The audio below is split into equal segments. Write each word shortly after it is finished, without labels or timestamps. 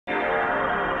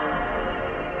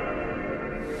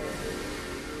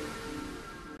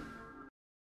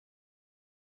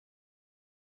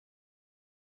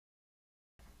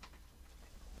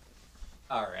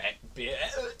Alright,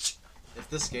 bitch. If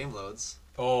this game loads.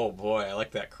 Oh boy, I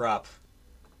like that crop.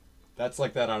 That's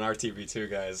like that on our TV too,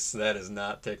 guys. That is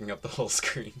not taking up the whole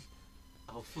screen.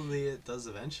 Hopefully it does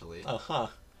eventually. Uh-huh.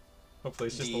 Hopefully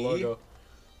it's just the logo.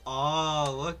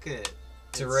 Oh, look it.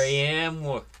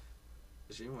 DreamWorks.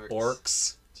 DreamWorks.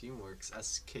 Orcs. Teamworks.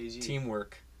 SKG.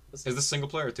 Teamwork. Is this single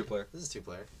player or two player? This is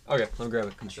 2-player. Okay, let me grab a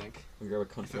I think. Let me grab a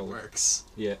If it controller. works.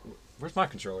 Yeah. Where's my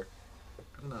controller?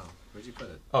 I don't know. Where'd you put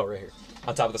it? Oh, right here.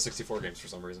 On top of the 64 games for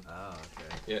some reason. Oh,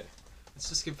 okay. Yeah. Let's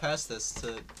just get past this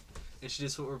to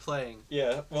introduce what we're playing.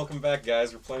 Yeah, welcome back,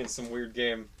 guys. We're playing some weird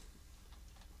game.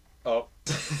 Oh.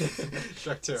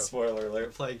 Shrek 2. Spoiler We're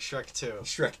alert. playing Shrek 2.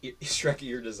 Shrek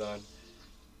ear design.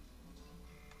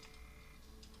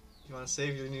 You want to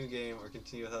save your new game or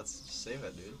continue without save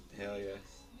it, dude? Hell yeah.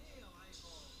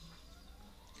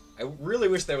 I really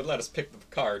wish they would let us pick the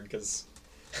card, because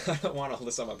I don't want all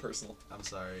this on my personal. I'm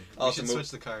sorry. I'll We should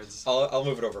switch the cards. I'll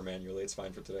move it over manually. It's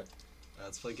fine for today.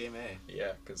 Let's play game A.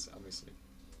 Yeah, because obviously.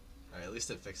 Alright, at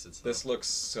least it fixed it. So. This looks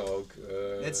so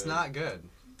good. It's not good.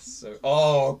 So,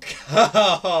 oh,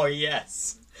 oh,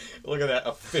 yes. Look at that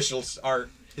official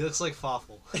art. He looks like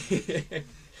Fawful.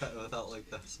 Without, like,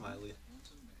 the smiley.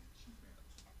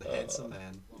 The handsome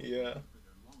man. Yeah.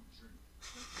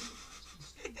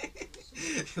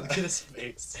 Look at his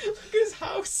face. Look at his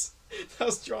house. That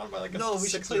was drawn by like a No, we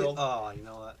should play. 6-year-old. Oh, you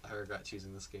know what? I regret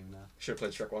choosing this game now. Should have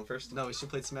played Shrek 1 first. No, we should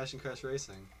play Smash and Crash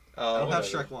Racing. Oh, I don't have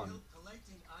whatever. Shrek 1.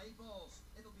 Collecting eyeballs.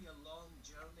 It'll be a long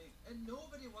journey, and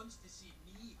nobody wants to see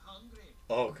me hungry.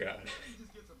 Oh god.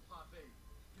 Just get some puppy.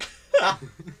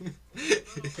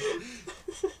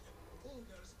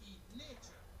 Ogres eat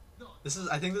nature, not This is.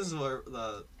 I think this is where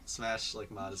the Smash like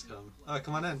mod has come. Oh,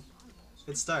 come on in.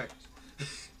 Hit start.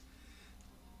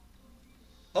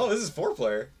 Oh, this is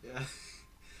 4-player. Yeah.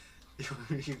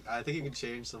 I think you can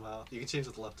change somehow. You can change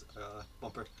with the left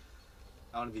bumper.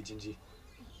 I want to be Gingy.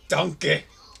 Donkey.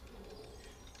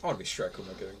 I want to be Shrek. Who am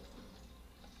I kidding?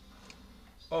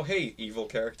 Oh, hey, evil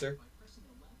character.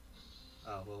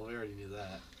 Oh well, we already knew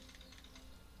that.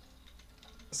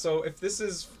 So if this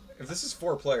is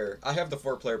 4-player, I have the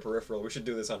 4-player peripheral. We should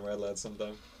do this on Red Lad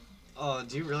sometime. Oh,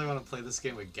 do you really want to play this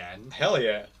game again? Hell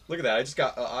yeah! Look at that. I just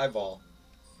got an eyeball.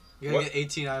 You gotta What? get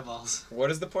 18 eyeballs.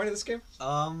 What is the point of this game?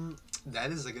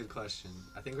 That is a good question.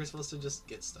 I think we're supposed to just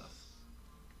get stuff.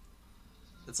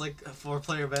 It's like a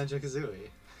 4-player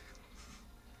Banjo-Kazooie.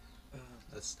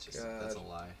 That's just that's a God.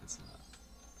 lie. It's not.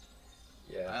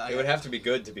 Yeah, I it would have to be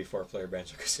good to be 4-player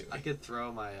Banjo-Kazooie. I could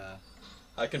throw my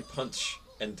I can punch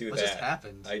and do what that. just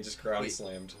happened? I just ground Wait.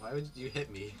 slammed. Why would you hit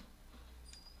me?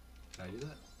 Can I do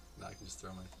that? No, I can just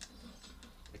throw my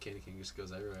Candy King just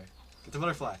goes everywhere. Get the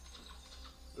butterfly.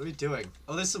 What are we doing?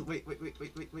 Oh, there's some. Wait.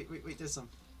 There's some.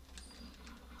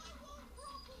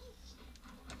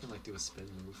 I can like do a spin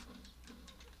move.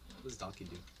 What does Donkey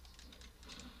do?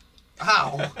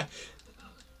 Ow!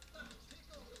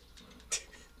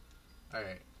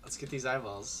 Alright, let's get these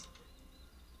eyeballs.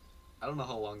 I don't know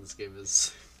how long this game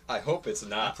is. I hope it's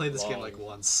not. I played this game long. like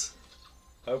once.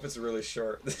 I hope it's really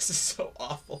short. This is so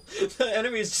awful. The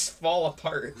enemies just fall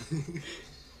apart.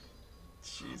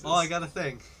 Jesus. Oh, I got a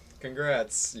thing.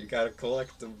 Congrats, you got a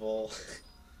collectible.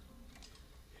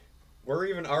 Where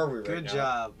even are we right now? Good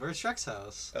job. We're at Shrek's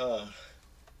house.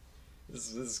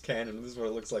 This is canon. This is what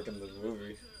it looks like in the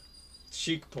movie.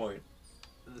 Cheek point.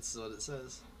 This is what it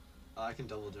says. Oh, I can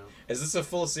double jump. Is this a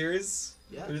full series?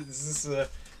 Yeah. Or is this a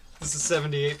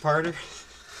 78 parter?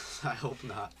 I hope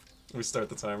not. We start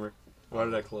the timer. Why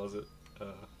did I close it?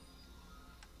 Oh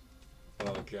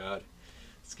god.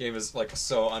 This game is like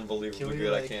so unbelievably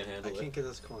good. I can't handle I can't get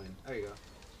this coin. There you go.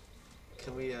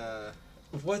 Can we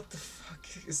What the fuck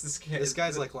is this game? This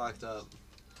guy's like locked up.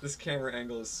 This camera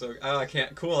angle is so. Oh, I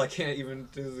can't. Cool. I can't even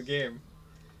do the game.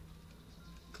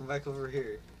 Come back over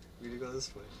here. We need to go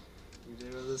this way. We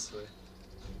need to go this way.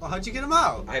 Oh, how'd you get him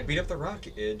out? I beat up the rock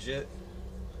idiot.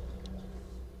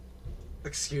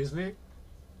 Excuse me?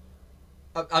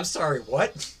 I'm sorry.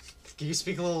 What? Can you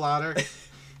speak a little louder?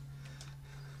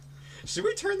 Should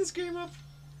we turn this game up?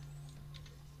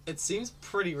 It seems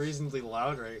pretty reasonably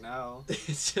loud right now.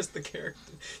 It's just the character.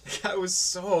 The guy was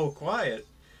so quiet.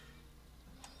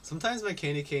 Sometimes my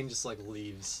candy cane just like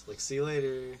leaves. Like, see you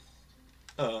later.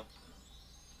 Uh.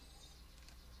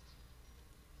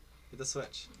 Hit the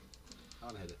switch. I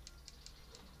wanna hit it.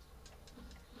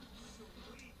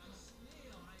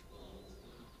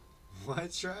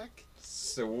 What, Shrek?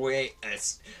 Sweet.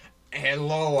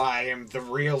 Hello, I am the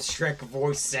real Shrek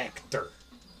voice actor.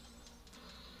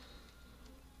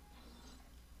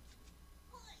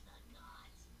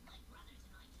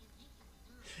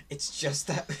 It's just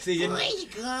that they didn't.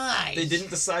 They didn't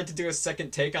decide to do a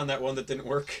second take on that one that didn't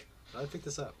work. How do I pick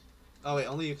this up? Oh wait,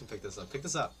 only you can pick this up. Pick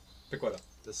this up. Pick what up?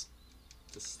 This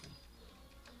thing.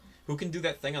 Who can do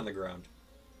that thing on the ground?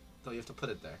 No, you have to put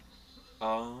it there.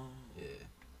 Oh. Yeah.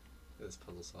 It's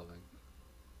puzzle solving.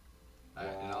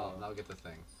 Alright, and I'll get the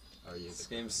thing. Or you. This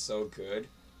game's so good.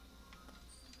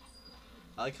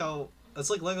 I like how it's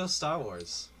like Lego Star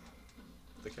Wars.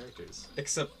 The characters.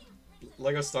 Except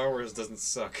Lego Star Wars doesn't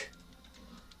suck.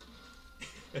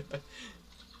 How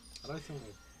do I feel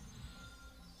like...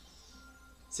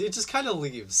 See, it just kind of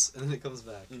leaves, and then it comes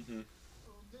back. Mm-hmm.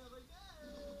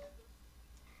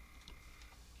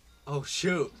 Oh,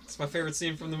 shoot. It's my favorite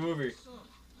scene from the movie.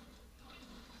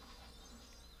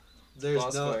 There's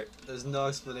Boss there's no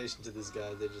explanation to this guy.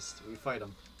 We fight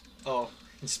him. Oh,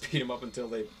 and speed him up until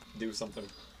they do something.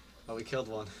 Oh, we killed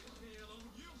one.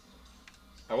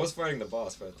 I was fighting the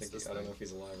boss, but I think this I don't thing? know if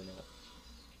he's alive or not.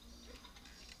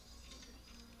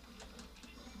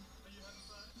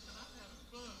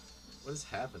 What is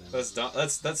happening? That's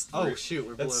Oh, shoot,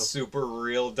 we're blue. That's super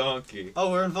real donkey.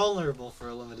 Oh, we're invulnerable for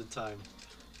a limited time.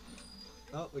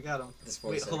 Oh, we got him. This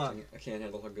Wait, voice hold acting, on. I can't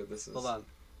handle how good this is. Hold on.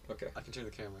 Okay. I can turn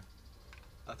the camera.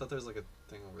 I thought there was like a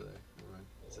thing over there. Never mind.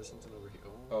 Is there something over here?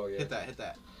 Oh, yeah. Hit that, hit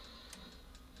that.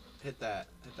 Hit that,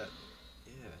 hit that.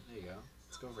 Yeah, there you go.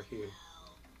 Let's go over here.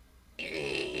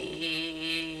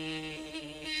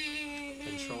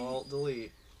 Control,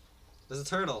 delete. There's a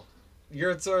turtle.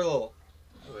 You're a turtle.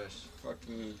 I wish.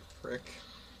 Fucking prick.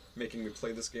 Making me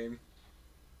play this game.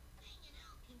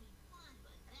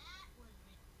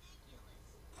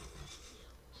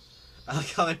 I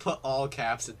like how they put all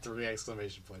caps and 3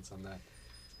 exclamation points on that.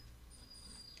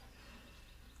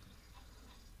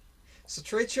 So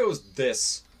Trey chose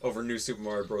this over New Super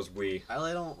Mario Bros. Wii.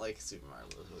 I don't like Super Mario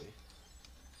Bros. Wii.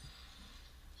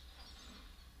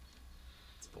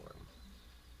 It's boring.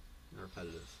 And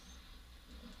repetitive.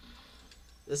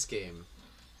 This game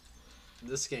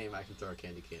I can throw a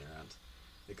candy cane around.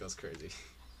 It goes crazy.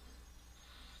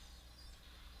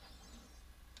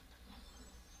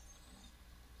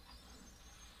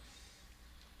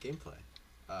 Gameplay.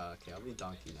 Okay, I'll be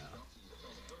Donkey now.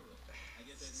 I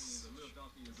guess that means a little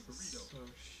donkey is a burrito. So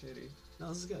shitty. No,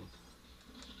 this is good.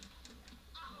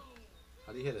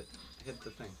 How do you hit it? Hit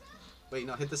the thing. Wait,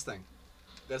 no, hit this thing.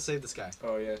 You gotta save this guy.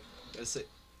 Oh yeah. You gotta save...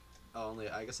 Oh, only...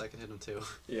 I guess I can hit him too.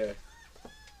 Yeah.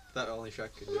 That only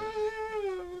Shrek could do it.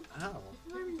 Ow.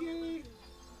 I'm gay.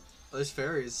 Oh, there's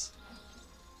fairies.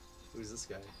 Who's this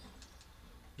guy?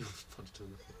 You punched him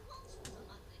in the face.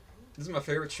 This is my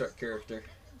favorite Shrek character.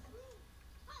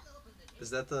 Is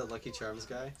that the Lucky Charms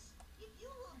guy?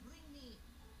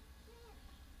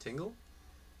 Tingle?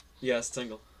 Yes,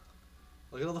 Tingle.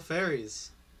 Look at all the fairies.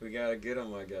 We gotta get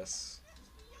him, I guess.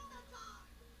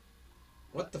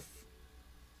 What the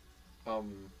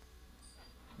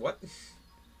What?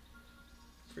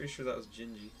 Pretty sure that was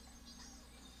Gingy.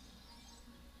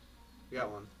 We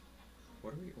got one.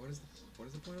 What is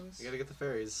the point of this? You gotta get the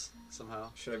fairies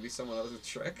somehow. Should I be someone other than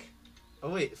Shrek?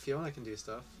 Oh wait, Fiona can do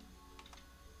stuff.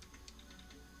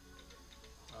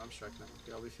 Oh, I'm Shrek now.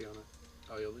 Okay, I'll be Fiona.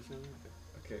 Oh, you'll be Fiona?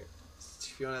 Okay. Okay.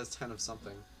 Fiona has 10 of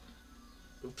something.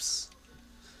 Oops.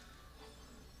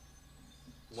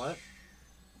 What?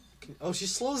 Oh, she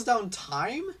slows down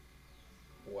time?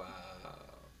 Wow.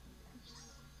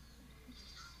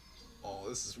 Oh,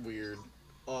 this is weird.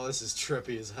 Oh, this is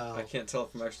trippy as hell. I can't tell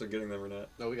if I'm actually getting them or not.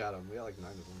 No, we got them. We got like 9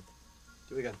 of them.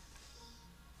 Do it again.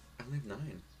 I only have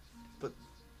 9. But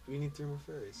we need 3 more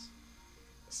fairies.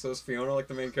 So is Fiona like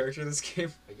the main character of this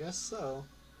game? I guess so.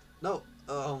 No.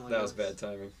 Oh my god. That was bad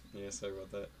timing. Yeah, sorry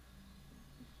about that.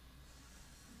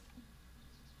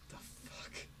 The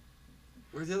fuck?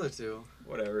 Where's the other 2?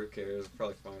 Whatever, who cares?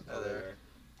 Probably fine. Oh, there.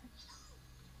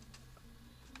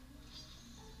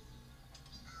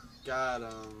 Got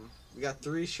 'em. We got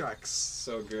 3 Shreks.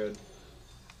 So good.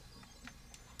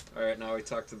 Alright, now we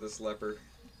talk to this leper.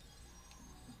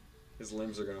 His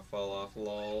limbs are gonna fall off,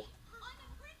 lol.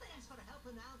 Thanks for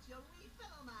helping out your wee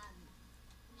fellow man.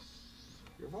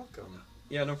 You're welcome.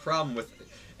 Yeah, no problem with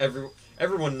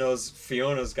everyone knows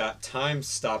Fiona's got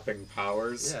time-stopping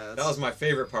powers. Yeah, that was my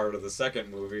favorite part of the second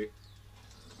movie.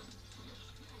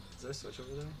 Is there a switch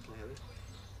over there? Can I hit it?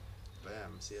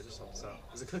 Bam. See, I just helped us out.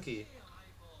 There's a cookie.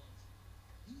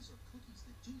 These are cookies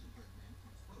that gingerbread man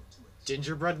can throw to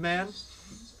Gingerbread man?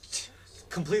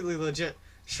 Completely legit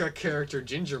Shrek character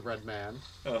Gingerbread man.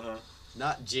 Uh-huh.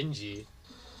 Not Gingy.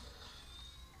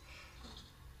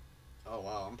 Oh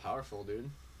wow, I'm powerful, dude.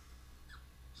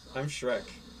 I'm Shrek.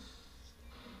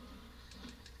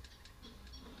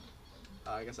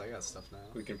 I guess I got stuff now.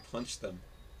 We can punch them.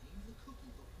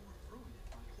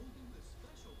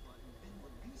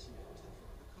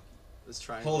 This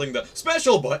triangle. holding the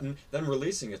special button, then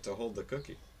releasing it to hold the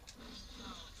cookie.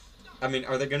 I mean,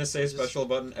 are they gonna say special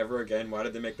button ever again? Why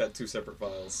did they make that 2 separate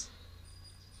files?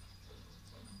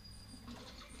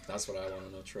 That's what I want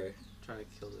to know, Trey. I'm trying to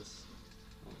kill this.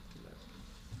 Oh, come back.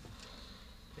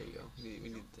 There you go. We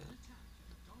need that.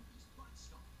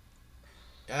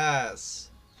 Yes!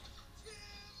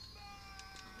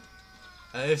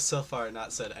 I've so far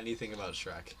not said anything about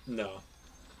Shrek. No.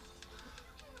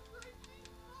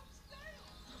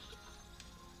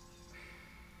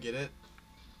 Get it?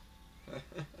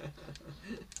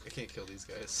 I can't kill these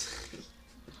guys.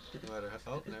 No matter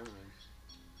how. Oh, never mind.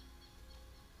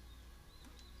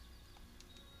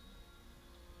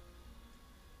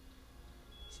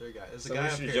 Is there a guy? There's a guy Somebody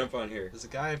up should here. jump on here. There's a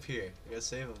guy up here. You gotta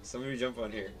save him. Somebody jump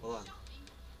on here. Hold on.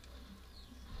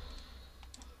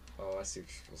 Oh, I see what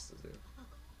you're supposed to do.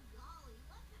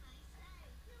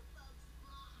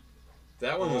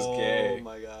 That one was gay. Oh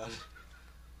my god.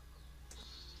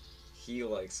 He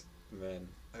likes men.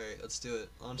 Alright, let's do it.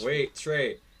 Launch me. Wait,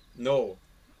 Trey. No.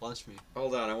 Launch me.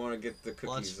 Hold on, I want to get the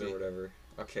Launch cookies me. or whatever.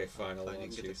 Okay, fine, I'll Fine, you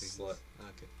launch can you, get the cookies. slut.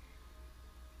 Okay.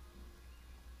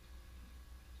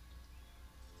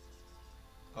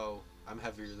 Oh, I'm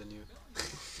heavier than you.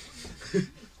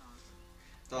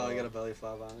 Oh, I got a belly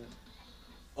flop on it.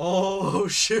 Oh,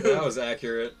 shoot! That was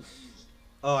accurate.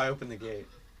 Oh, I opened the gate.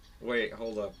 Wait,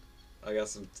 hold up. I got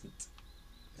some... it's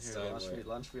Here, time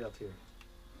launch wait. me up here.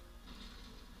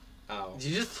 Ow. Did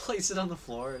you just place it on the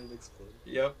floor and it exploded?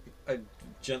 Yep, I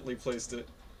gently placed it.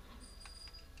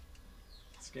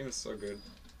 This game is so good.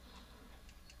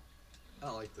 I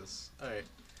don't like this. Alright,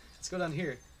 let's go down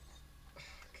here.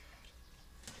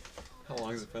 How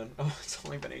long has it been? Oh, it's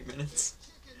only been 8 minutes.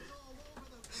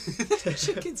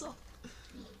 Chicken's off.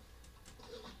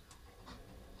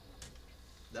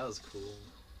 That was cool.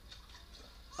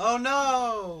 Oh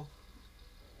no!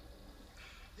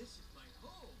 This is my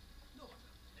home. No, I'm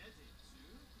not headed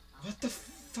to. What the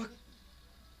fuck?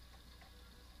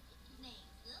 Name's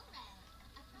Lil Riley.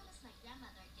 I promised my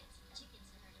grandmother I'd get some chickens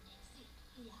for her to make soup.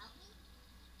 Can you help me?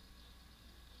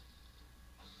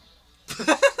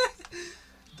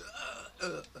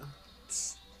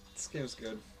 This game's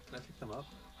good. Can I pick them up?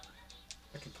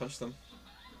 I can punch them.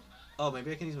 Oh,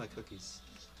 maybe I can use my cookies.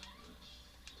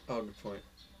 Oh, good point.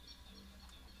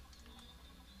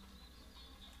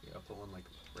 Yeah, I'll put one like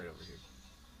right over here.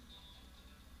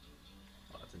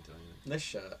 Oh, that didn't do anything. Nice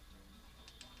shot.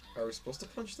 Are we supposed to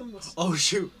punch them? What's... Oh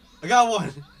shoot! I got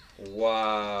one!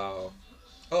 Wow.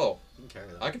 Oh, You can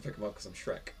carry that. I can pick them up because I'm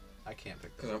Shrek. I can't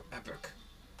pick them Because up. I'm epic.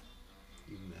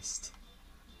 You missed.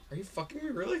 Are you fucking me,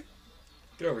 really?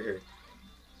 Get over here.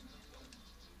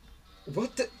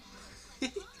 What the...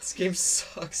 This game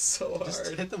sucks so hard. Just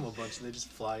hit them a bunch and they just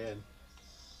fly in.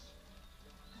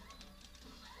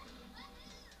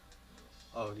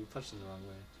 Oh, you punched them the wrong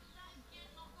way.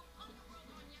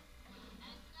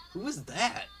 Who was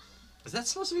that? Is that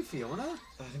supposed to be Fiona?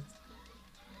 I think...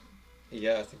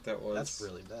 Yeah, I think that was... That's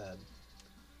really bad.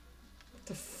 What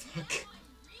the fuck?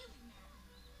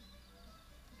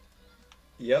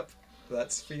 Yep,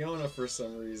 that's Fiona for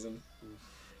some reason.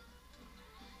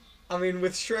 I mean,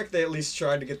 with Shrek, they at least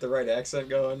tried to get the right accent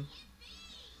going.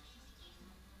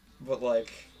 But,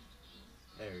 like...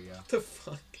 There you go. What the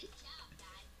fuck?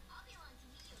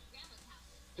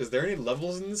 Is there any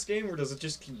levels in this game, or does it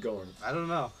just keep going? I don't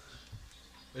know.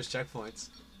 There's checkpoints.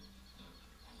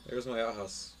 There's my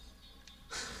outhouse.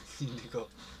 You need to go.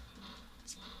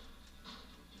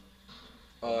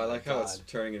 Oh, I like how it's God.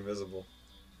 turning invisible.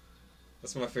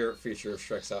 That's my favorite feature of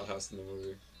Shrek's outhouse in the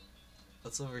movie.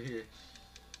 What's over here?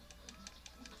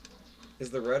 Is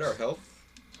the red our health?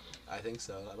 I think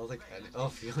so. I don't think. Oh,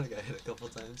 Fiona got hit a couple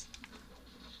times.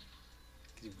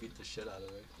 Could you beat the shit out of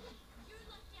her?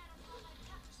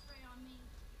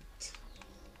 Is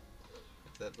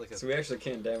that like a? So we actually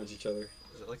can't damage each other.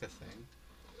 Is it like a thing?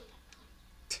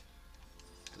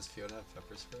 Does Fiona have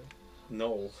pepper spray?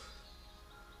 No.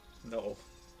 No.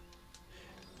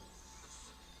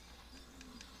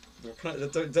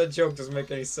 That joke doesn't make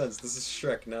any sense. This is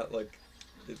Shrek, not like...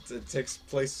 It takes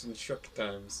place in Shrek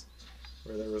times,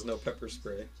 where there was no pepper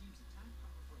spray.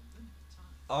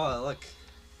 Oh, look.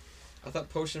 I thought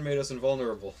potion made us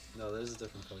invulnerable, No, there's a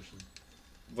different potion.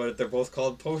 but they're both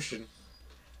called potion.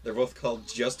 They're both called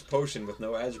just potion with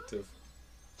no adjective.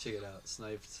 Check it out.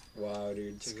 Sniped. Wow,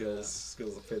 dude, Check it skills. out.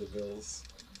 Skills that pay the bills.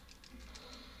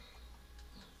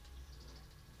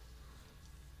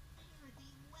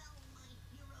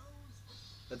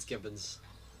 That's Gibbons.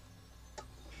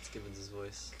 That's Gibbons'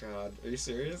 voice. God, are you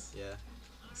serious? Yeah.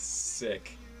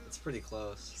 Sick. It's pretty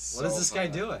close. So What is this guy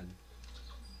hot. doing?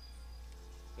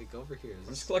 Like, over here.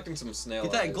 I'm just collecting some snail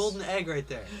Get that eyes. golden egg right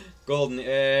there. Golden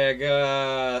egg,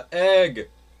 egg!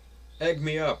 Egg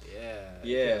me up. Yeah.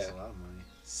 Yeah. That's a lot of money.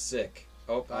 Sick.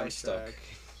 Oh, Bye, I'm stuck. Shrek.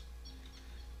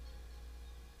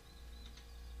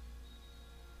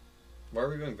 Why are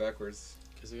we going backwards?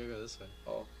 Because we gotta go this way.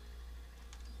 Oh.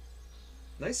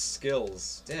 Nice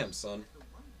skills. Damn, son. At the right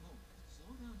moment,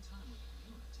 slow down time with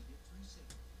Fiona to get through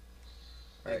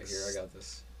safely. Alright, here, I got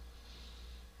this.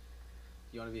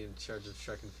 You want to be in charge of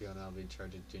Shrek and Fiona, I'll be in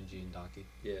charge of Gingy and Donkey.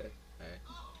 Yeah. Alright.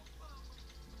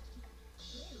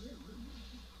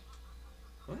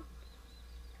 What?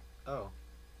 Oh.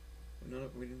 No,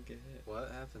 we didn't get hit.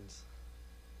 What happens?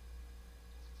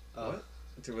 Oh, What?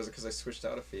 Was it because I switched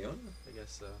out of Fiona? I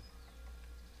guess so.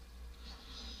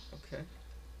 Okay.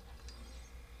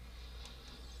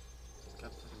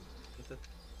 God, fucking get that.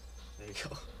 There you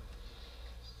go.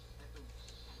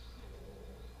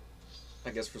 I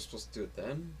guess we're supposed to do it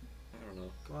then? I don't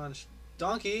know. Come on,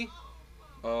 Donkey!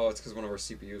 Oh, it's because one of our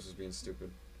CPUs was being stupid.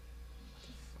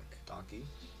 Donkey.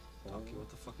 What Donkey, the fuck? what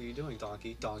the fuck are you doing,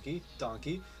 Donkey? Donkey,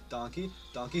 Donkey, Donkey,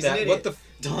 Donkey's That- an idiot. what the f-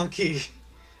 Donkey!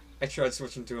 I tried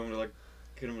switching to him to like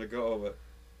get him to go, but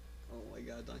Oh my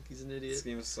god, Donkey's an this idiot.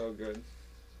 game is so good.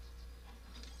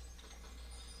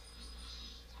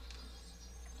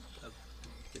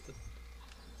 Get the...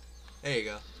 There you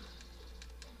go.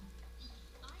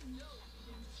 I know you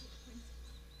didn't see the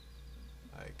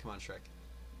princess. Alright, come on, Shrek.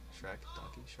 Shrek,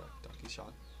 Donkey, Shrek, Donkey,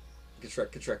 Sean. Get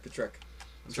Shrek, get Shrek, get Shrek.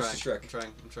 I'm Switch trying, to I'm Shrek.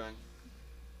 trying, I'm trying.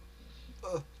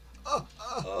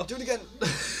 Do it again!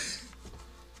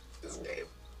 This game.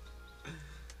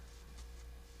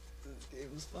 This game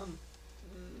is fun.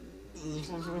 This is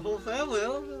fun for the whole family. I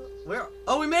love it. Where?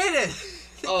 Oh, we made it!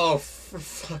 Oh, for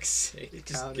fuck's sake! You You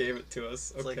just counted. gave it to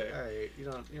us. It's Okay. like, alright, you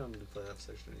don't need to play that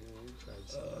section anymore. You tried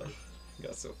so hard.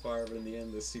 Got so far, but in the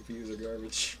end, the CPUs are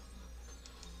garbage.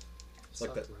 It's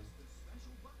like that. The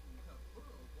special button to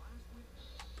blast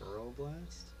with Burrow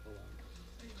Blast? Hold on.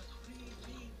 a 3D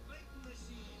clicking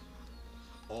machine.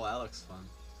 Oh, that looks fun.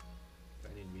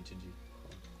 I need to be Gingy.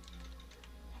 Hold on.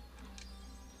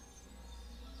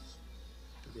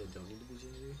 Maybe I don't need to be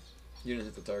Gingy? You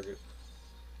didn't hit the target.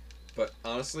 But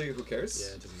honestly, who cares?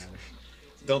 Yeah, it doesn't matter.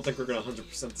 Don't think we're gonna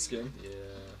 100% this game. Yeah.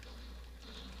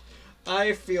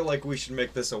 I feel like we should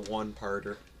make this a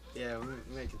one-parter. Yeah, we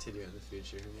may continue it in the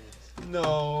future. Who knows?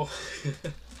 No.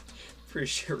 Pretty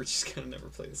sure we're just gonna never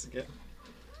play this again.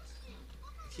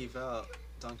 Keep out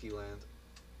Donkey Land.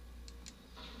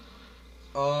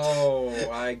 Oh,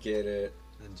 I get it.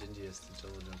 And Gingy has to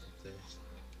double jump up there.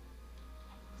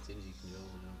 Gingy can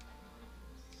double jump.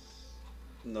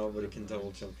 Nobody can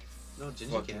double jump. No,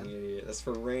 Gingy Fucking can. idiot. That's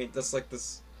for rain. That's like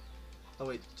this. Oh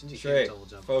wait, Gingy Shrek, can't double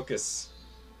jump. focus.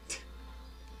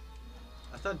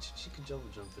 I thought she could double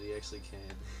jump, but he actually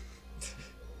can't.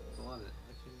 I want it.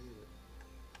 I can't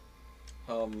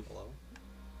get it. Hello?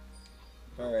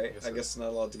 Alright, I so. guess not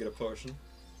allowed to get a potion.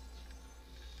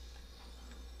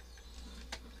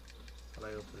 How'd I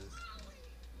open it?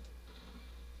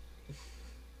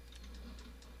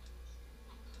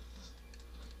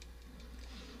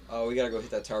 Oh, we gotta go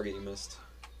hit that target you missed.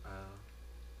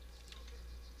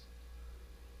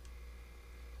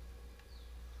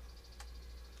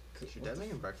 Is your What dad the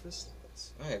making breakfast?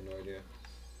 I have no idea.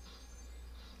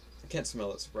 I can't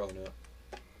smell it, so probably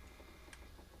not.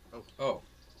 Oh. Oh,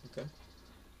 okay.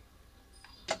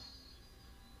 Oh,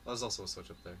 there's also a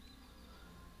switch up there.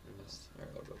 I missed.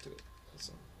 Alright, I'll go to it. That's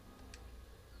all.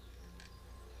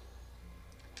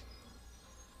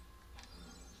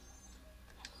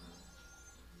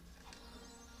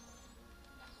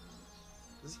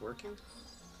 Is this working?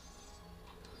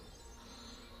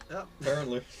 Yep.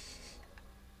 Apparently.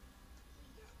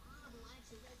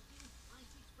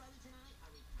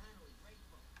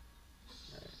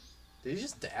 Did you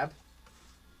just dab?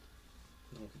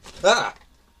 Ah!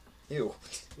 Ew.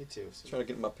 Me too. Trying to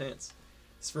get in my pants.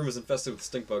 This room is infested with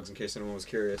stink bugs, in case anyone was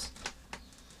curious.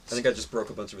 I think I just broke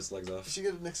a bunch of its legs You off. should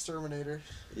get an exterminator.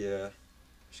 Yeah.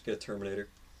 Should get a Terminator.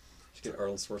 Should get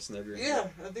Arnold Schwarzenegger. Yeah,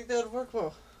 I think that would work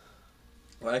well.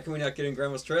 Why can we not get in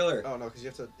Grandma's trailer? Oh no, because you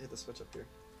have to hit the switch up here.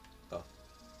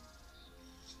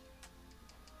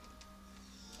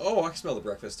 Oh, I can smell the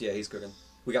breakfast. Yeah, he's cooking.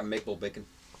 We got maple bacon.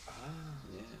 Ah.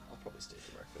 Yeah. I'll probably stay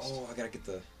for breakfast. Oh, I gotta get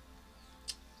the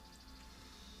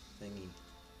thingy.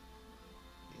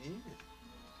 Yeah.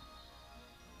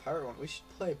 Pirate 1. We should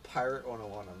play Pirate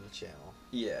 101 on the channel.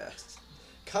 Yeah.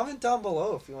 Comment down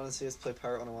below if you want to see us play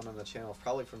Pirate 101 on the channel,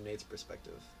 probably from Nate's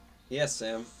perspective. Yeah,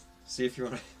 Sam. See if you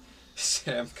wanna...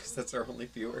 Sam, because that's our only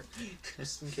viewer.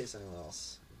 Just in case anyone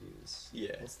else views.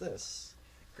 Yeah. What's this?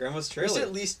 Grandma's We should trailer.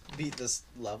 at least beat this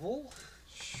level.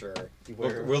 Sure.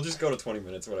 Beware. We'll just go to 20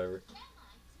 minutes, whatever. Grandma,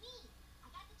 it's me. I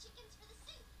got the chickens for the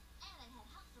soup. And I had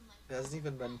help from my It hasn't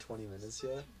even been 20 minutes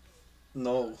yet.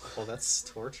 No. Oh, that's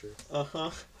torture.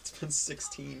 Uh-huh. It's been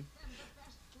 16. And the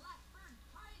best blackbird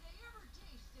pie they ever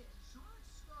tasted.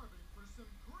 Shrek's starving for some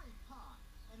great pie,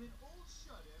 and an old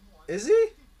shut-in wants Is to he?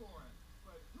 make it for him.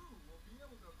 But who will be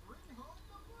able to bring home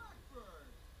the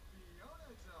blackbird?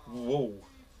 Fiona doll. Whoa.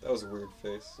 That was a weird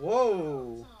face.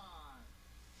 Whoa. Time.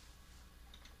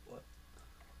 What?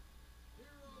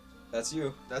 That's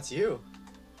you. That's you.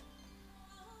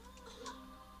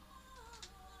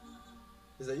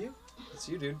 Is that you? That's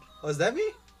you, dude. Oh, is that me?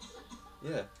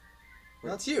 Yeah. No,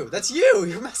 that's you. That's you.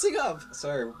 You're messing up.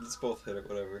 Sorry, let's both hit it,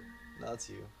 whatever. No, that's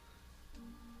you.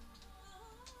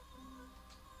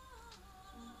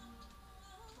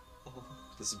 Oh,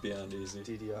 This is beyond easy.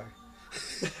 DDR.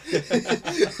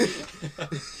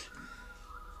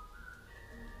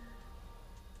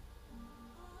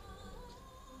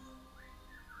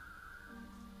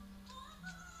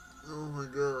 Oh my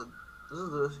god. This is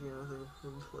the best game I think I've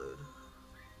ever played.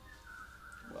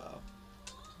 Wow.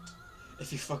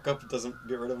 If you fuck up, it doesn't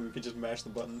get rid of them. You can just mash the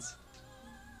buttons.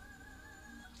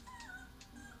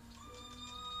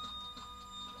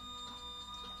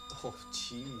 Oh,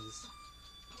 jeez.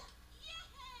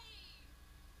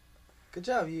 Good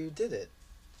job, you did it.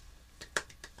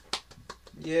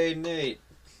 Yay, Nate.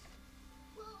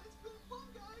 Well, it's been fun,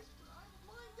 guys, but I have a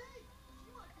blind date.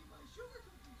 She might be my sugar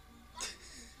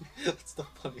cookie. That's the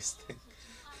funniest thing.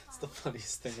 It's the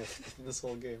funniest thing in this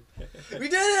whole game. We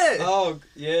did it! Oh,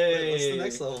 yay. Wait, what's the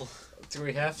next level? Do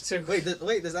we have to? Wait,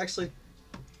 wait, there's actually...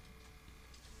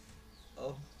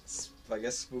 Oh. I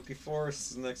guess Spooky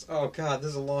Forest is next. Oh god,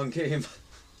 this is a long game.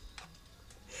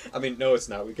 I mean, no, it's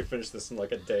not. We could finish this in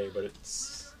like a day, but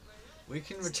it's... We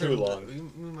can It's return too long.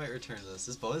 We might return to this. This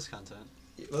is bonus content.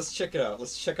 Let's check it out.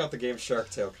 Let's check out the game Shark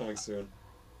Tale coming soon.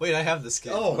 Wait, I have this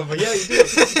game. Oh, but yeah, you do.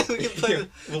 We can play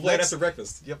We'll play it next- after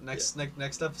breakfast. Yep,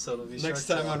 next episode will be Next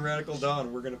Shark time Tale. on Radical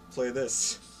Dawn, we're gonna play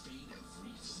this.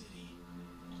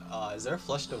 Is there a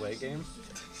flushed away game?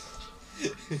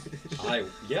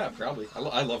 Yeah, probably.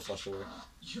 I love Flush Away.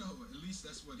 Yo, at least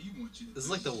that's what he wants you to This is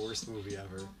like the worst movie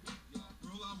ever.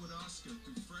 roll out with Oscar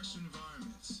through fresh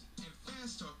environments and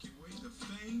fast talk your way to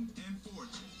fame and fortune.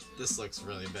 This looks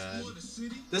really bad. Explore the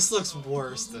city, This looks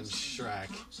worse than Shrek.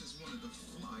 as one of the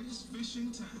flyest fish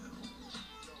in town.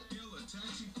 Hail a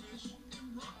taxi fish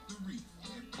and rock the reef.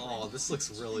 Oh, this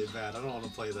looks really bad. I don't want to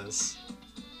play this.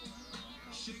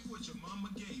 Shake what your mama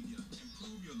gave you and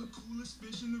prove you're the coolest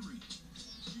fish in the reef.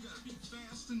 You gotta be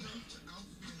fast enough to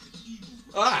outfend the evil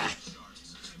Ah!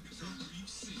 sharks and become Reef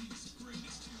City's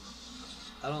greatest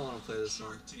hero. I don't want to play this one.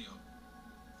 Shark Tale.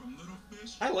 From little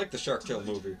fish I like the Shark Tale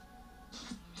movie.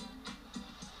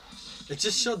 It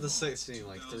just showed the sex scene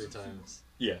like 3 times.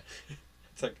 Yeah.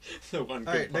 It's like the one good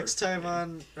Alright, part. next time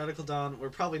on Radical Dawn, we're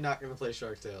probably not going to play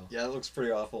Shark Tale. Yeah, it looks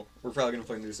pretty awful. We're probably gonna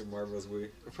play New Super Mario Bros. Wii.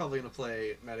 We're probably going to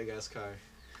play Madagascar.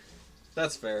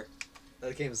 That's fair.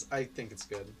 That game's, I think it's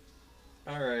good.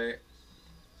 Alright.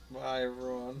 Bye,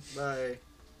 everyone. Bye.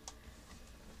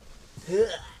 Wait,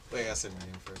 I gotta say my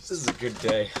name first. This is a good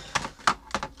day.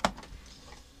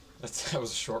 That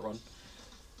was a short one.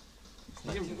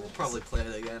 We'll probably play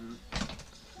it again.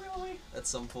 Really? At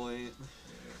some point.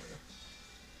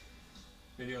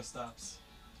 Video stops.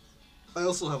 I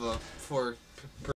also have a 4